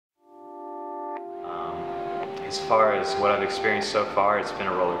as far as what I've experienced so far, it's been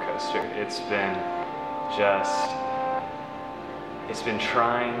a roller coaster. It's been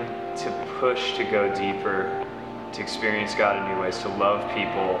trying to push to go deeper, to experience God in new ways, to love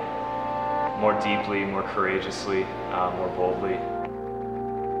people more deeply, more courageously, more boldly.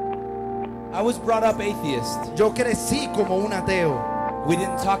 I was brought up atheist. Yo crecí como un ateo. We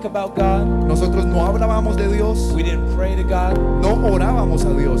didn't talk about God. Nosotros no hablábamos de Dios. We didn't pray to God. No orábamos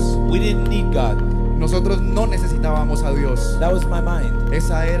a Dios. We didn't need God. Nosotros no necesitábamos a Dios. That was my mind.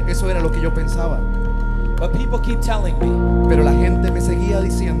 Eso era lo que yo pensaba. But people keep telling me, Pero la gente me seguía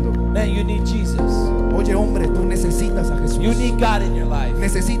diciendo, man, you need Jesus. oye hombre, tú necesitas a Jesús. You need God in your life.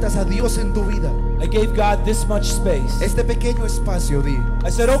 Necesitas a Dios en tu vida. I gave God this much space. Este pequeño espacio di. I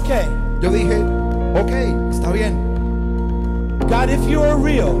said, okay, Yo dije, ok, está bien. God, if you are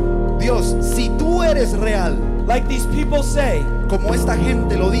real, Dios, si tú eres real, like these people say, como esta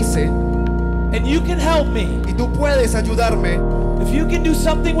gente lo dice, and you can help me, y tú puedes ayudarme, if you can do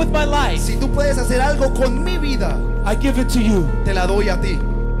something with my life, si tú puedes hacer algo con mi vida, I give it to you. te la doy a ti.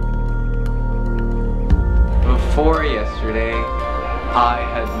 Before yesterday, I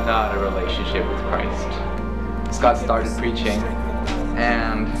had not a relationship with Christ. Scott started preaching,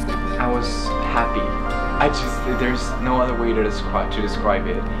 and I was happy. There's no other way to describe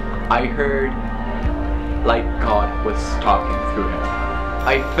it. I heard like God was talking through him.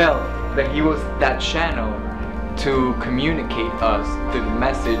 I felt that he was that channel to communicate us the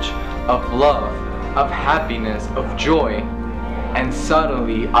message of love, of happiness, of joy, and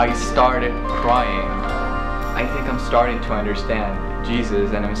suddenly I started crying. I think I'm starting to understand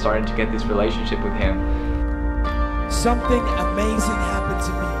Jesus, and I'm starting to get this relationship with him. Something amazing happened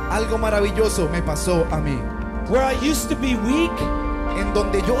to me. Algo maravilloso me pasó a mí. Where I used to be weak, En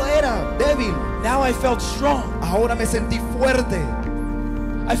donde yo era débil, now I felt strong. ahora me sentí fuerte.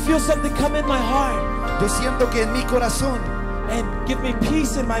 I feel something come in my heart Yo siento que en mi corazón, and give me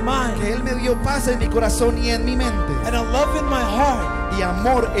peace in my mind, que Él me dio paz en mi corazón y en mi mente, and a love in my heart y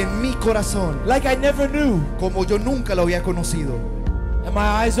amor en mi corazón, like I never knew. como yo nunca lo había conocido. And my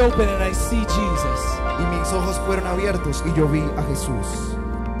eyes open and I see Jesus. Y mis ojos fueron abiertos y yo vi a Jesús.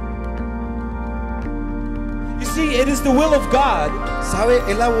 You see, it is the will of God ¿Sabe?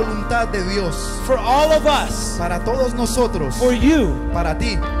 Es la voluntad de Dios for all of us, para todos nosotros, for you, para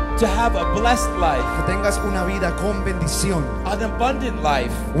ti, to have a blessed life, que tengas una vida con bendición, an abundant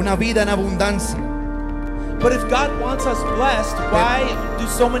life. una vida en abundancia. But if God wants us blessed, why do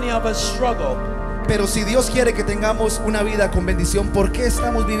so many of us struggle? Pero si Dios quiere que tengamos una vida con bendición, ¿por qué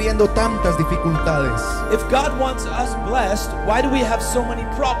estamos viviendo tantas dificultades? If God wants us blessed, why do we have so many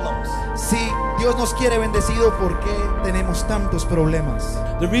problems? Si Dios nos quiere bendecido, ¿por qué tenemos tantos problemas?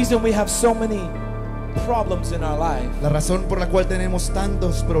 The reason we have so many problems in our life, La razón por la cual tenemos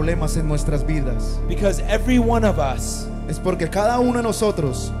tantos problemas en nuestras vidas because every one of us es porque cada uno de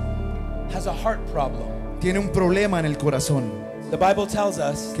nosotros has a heart problem. tiene un problema en el corazón. The Bible tells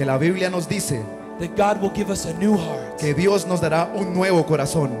us Que la Biblia nos dice that God will give us a new heart. que Dios nos dará un nuevo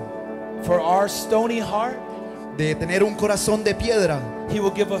corazón. For our stony heart, De tener un corazón de piedra, He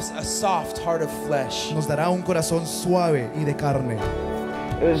will give us a soft heart of flesh. nos dará un corazón suave y de carne.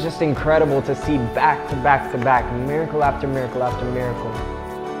 It was just incredible to see back to back to back, miracle after miracle after miracle.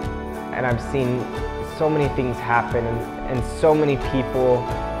 And I've seen so many things happen, and so many people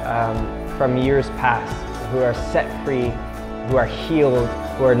from years past who are set free, who are healed,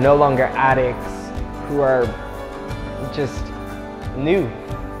 who are no longer addicts, who are just new,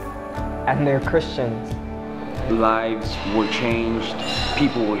 and they're Christians. Lives were changed,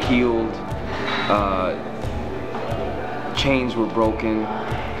 people were healed, chains were broken,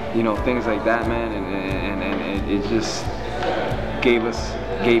 you know, things like that, man, and it just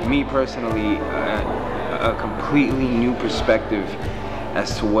gave me personally a completely new perspective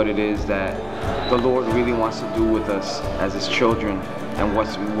as to what it is that the Lord really wants to do with us as His children, and what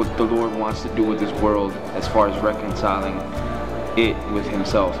the Lord wants to do with this world as far as reconciling it with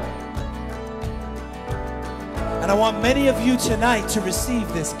Himself. And I want many of you tonight to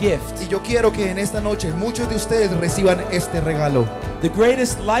receive this gift. Y yo quiero que en esta noche muchos de ustedes reciban este regalo. The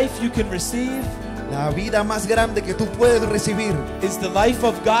greatest life you can receive La vida más grande que tú puedes recibir is the life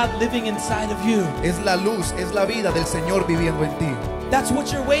of God living inside of you. es la luz, es la vida del Señor viviendo en ti. That's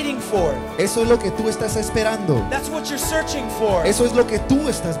what you're waiting for. Eso es lo que tú estás esperando. That's what you're searching for. Eso es lo que tú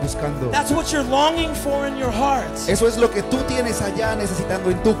estás buscando. That's what you're longing for in your heart. Eso es lo que tú tienes allá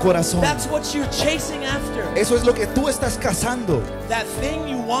necesitando en tu corazón. That's what you're chasing after. Eso es lo que tú estás cazando. That thing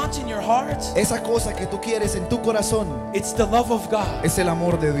you want in your heart, Esa cosa que tú quieres en tu corazón it's the love of God, es el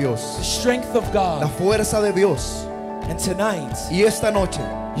amor de the Dios, strength of la God. fuerza de Dios. And tonight, Y esta noche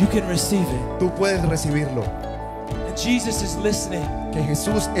you can receive it. tú puedes recibirlo. And Jesus is listening, que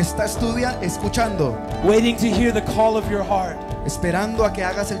Jesús está escuchando, waiting to hear the call of your heart. esperando a que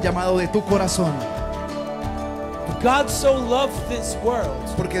hagas el llamado de tu corazón. God so loved this world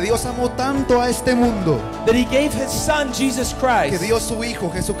Porque Dios amó tanto a este mundo that He gave His Son, Jesus que Christ, dio su Hijo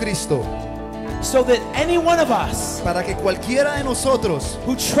Jesucristo, so that any one of us para que cualquiera de nosotros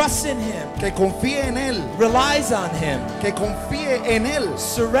who trusts in Him, que confíe en Él, relies on Him, que confíe en Él,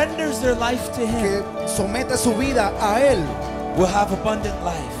 surrenders their life to Him, que someta su vida a Él, will have abundant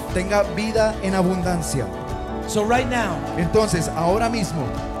life. tenga vida en abundancia. So right now, Entonces, ahora mismo,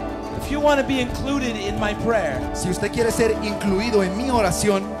 if you want to be included in my prayer, si usted quiere ser incluido en mi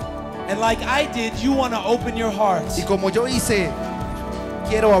oración, and like I did, you want to open your heart, y como yo hice,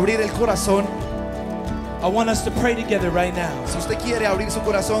 quiero abrir el corazón. I want us to pray together right now. Si usted quiere abrir su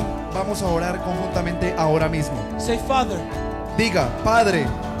corazón, vamos a orar conjuntamente ahora mismo. Say, Father, Diga, Padre,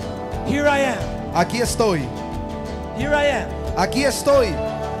 here I am. aquí estoy, Here I am. aquí estoy.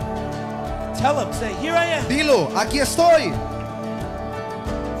 Tell Him, say, here I am. Dilo, aquí estoy.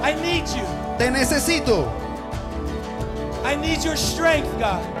 I need you. Te necesito. I need your strength,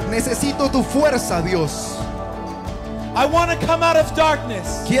 God. Necesito tu fuerza, Dios. I want to come out of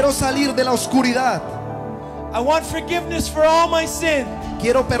darkness. Quiero salir de la oscuridad. I want forgiveness for all my sin.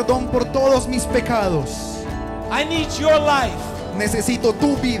 Quiero perdón por todos mis pecados. I need your life. Necesito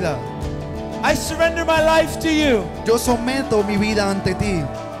tu vida. I surrender my life to you. Yo someto mi vida ante ti.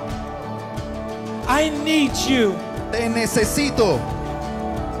 I need you. Te necesito.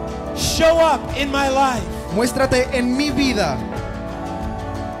 Show up in my life. Muéstrate en mi vida.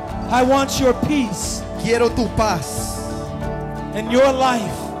 I want your peace Quiero tu paz and your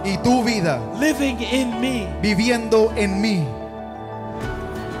life y tu vida living in me. viviendo en mí.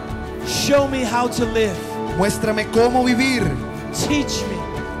 Show me how to live. Muéstrame cómo vivir. Teach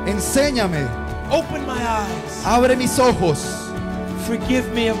me. Enséñame. Open my eyes. Abre mis ojos. Forgive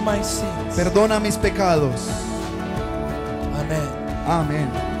me of my sins. Perdona mis pecados. Amen. Amén.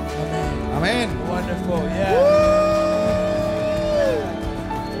 Amen. Amén. Wonderful. Yeah.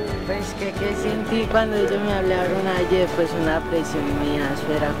 Pues que sentí cuando ellos me hablaron ayer, pues una presión mía,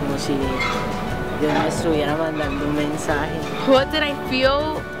 eso era como si Dios me estuviera mandando un mensaje. What did I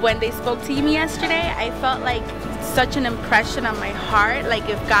feel when they spoke to me yesterday? I felt like such an impression on my heart, like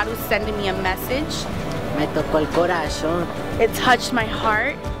if God was sending me a message. Me tocó el corazón. It touched my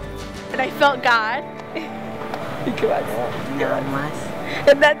heart, and I felt God. Nada más.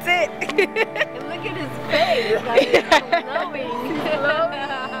 And that's it. Look at his face, like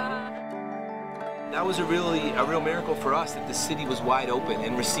glowing. That was a real miracle for us, that the city was wide open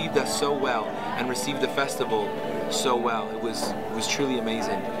and received us so well and received the festival so well. It was truly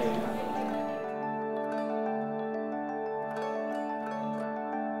amazing.